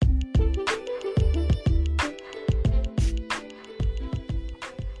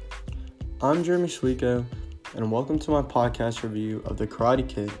I'm Jeremy Suico, and welcome to my podcast review of The Karate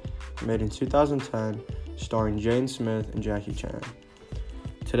Kid, made in 2010, starring Jaden Smith and Jackie Chan.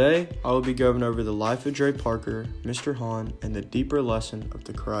 Today, I will be going over the life of Dre Parker, Mr. Han, and the deeper lesson of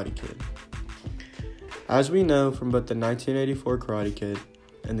The Karate Kid. As we know from both the 1984 Karate Kid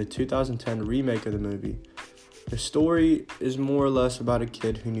and the 2010 remake of the movie, the story is more or less about a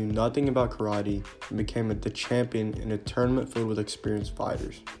kid who knew nothing about karate and became the champion in a tournament filled with experienced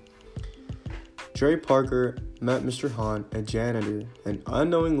fighters. Dre Parker met Mr. Han, a janitor, and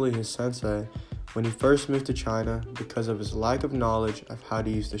unknowingly his sensei, when he first moved to China because of his lack of knowledge of how to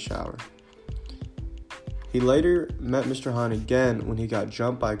use the shower. He later met Mr. Han again when he got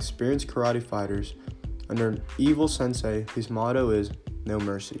jumped by experienced karate fighters under an evil sensei whose motto is no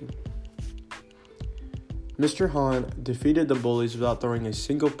mercy. Mr. Han defeated the bullies without throwing a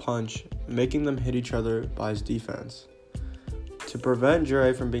single punch, making them hit each other by his defense. To prevent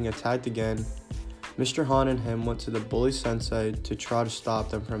Dre from being attacked again, Mr. Han and him went to the bully sensei to try to stop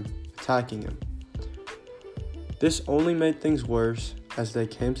them from attacking him. This only made things worse as they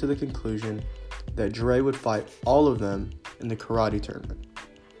came to the conclusion that Dre would fight all of them in the karate tournament.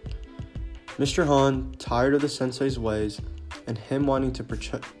 Mr. Han, tired of the sensei's ways and him wanting to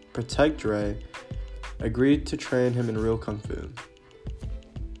protect Dre, agreed to train him in real kung fu.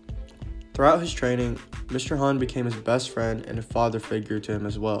 Throughout his training, Mr. Han became his best friend and a father figure to him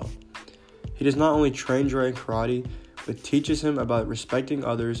as well. He does not only train Dre in karate, but teaches him about respecting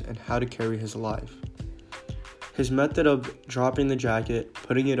others and how to carry his life. His method of dropping the jacket,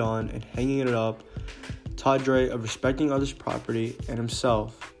 putting it on, and hanging it up taught Dre of respecting others' property and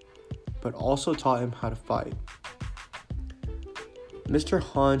himself, but also taught him how to fight. Mr.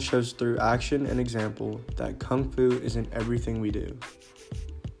 Han shows through action and example that Kung Fu isn't everything we do.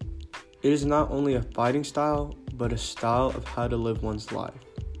 It is not only a fighting style, but a style of how to live one's life.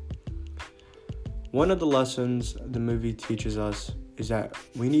 One of the lessons the movie teaches us is that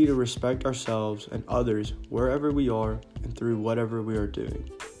we need to respect ourselves and others wherever we are and through whatever we are doing.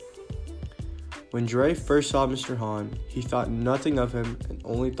 When Dre first saw Mr. Han, he thought nothing of him and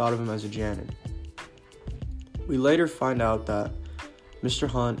only thought of him as a janitor. We later find out that Mr.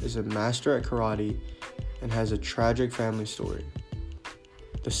 Han is a master at karate and has a tragic family story.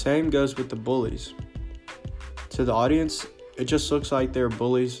 The same goes with the bullies. To the audience, it just looks like they're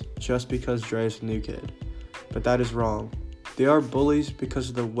bullies just because Dre is a new kid. But that is wrong. They are bullies because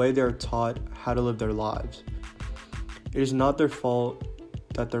of the way they are taught how to live their lives. It is not their fault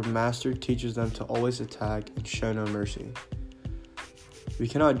that their master teaches them to always attack and show no mercy. We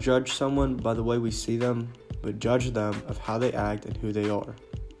cannot judge someone by the way we see them, but judge them of how they act and who they are.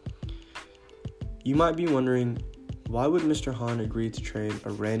 You might be wondering, why would Mr. Han agree to train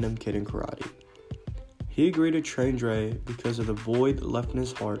a random kid in karate? He agreed to train Dre because of the void left in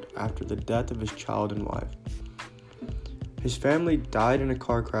his heart after the death of his child and wife. His family died in a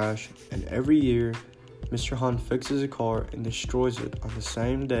car crash, and every year, Mr. Han fixes a car and destroys it on the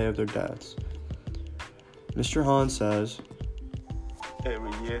same day of their deaths. Mr. Han says,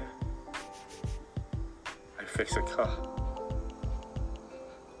 "Every year, I fix a car.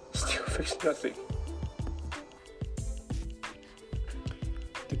 Still fix nothing."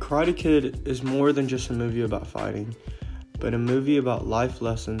 The Karate Kid is more than just a movie about fighting, but a movie about life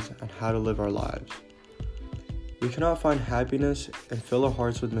lessons and how to live our lives. We cannot find happiness and fill our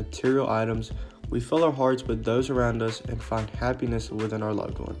hearts with material items. We fill our hearts with those around us and find happiness within our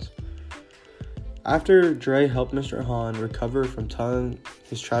loved ones. After Dre helped Mr. Han recover from telling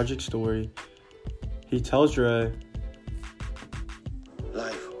his tragic story, he tells Dre,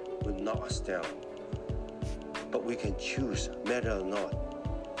 "Life will knock us down, but we can choose, matter or not,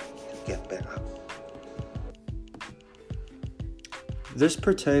 to get back up." This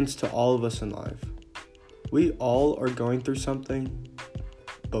pertains to all of us in life. We all are going through something,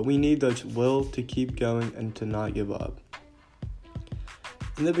 but we need the will to keep going and to not give up.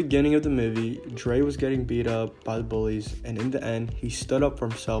 In the beginning of the movie, Dre was getting beat up by the bullies, and in the end, he stood up for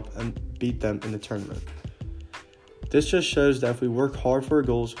himself and beat them in the tournament. This just shows that if we work hard for our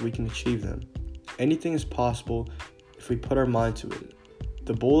goals, we can achieve them. Anything is possible if we put our mind to it.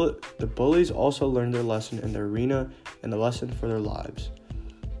 The bullies also learned their lesson in the arena and a lesson for their lives.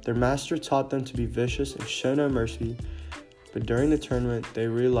 Their master taught them to be vicious and show no mercy, but during the tournament, they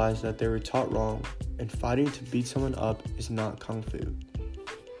realized that they were taught wrong, and fighting to beat someone up is not Kung Fu.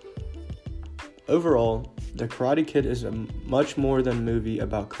 Overall, The Karate Kid is much more than a movie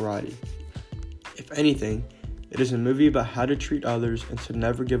about karate. If anything, it is a movie about how to treat others and to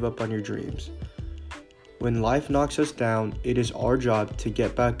never give up on your dreams. When life knocks us down, it is our job to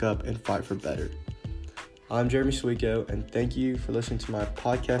get back up and fight for better. I'm Jeremy Suico, and thank you for listening to my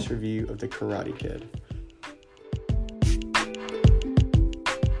podcast review of The Karate Kid.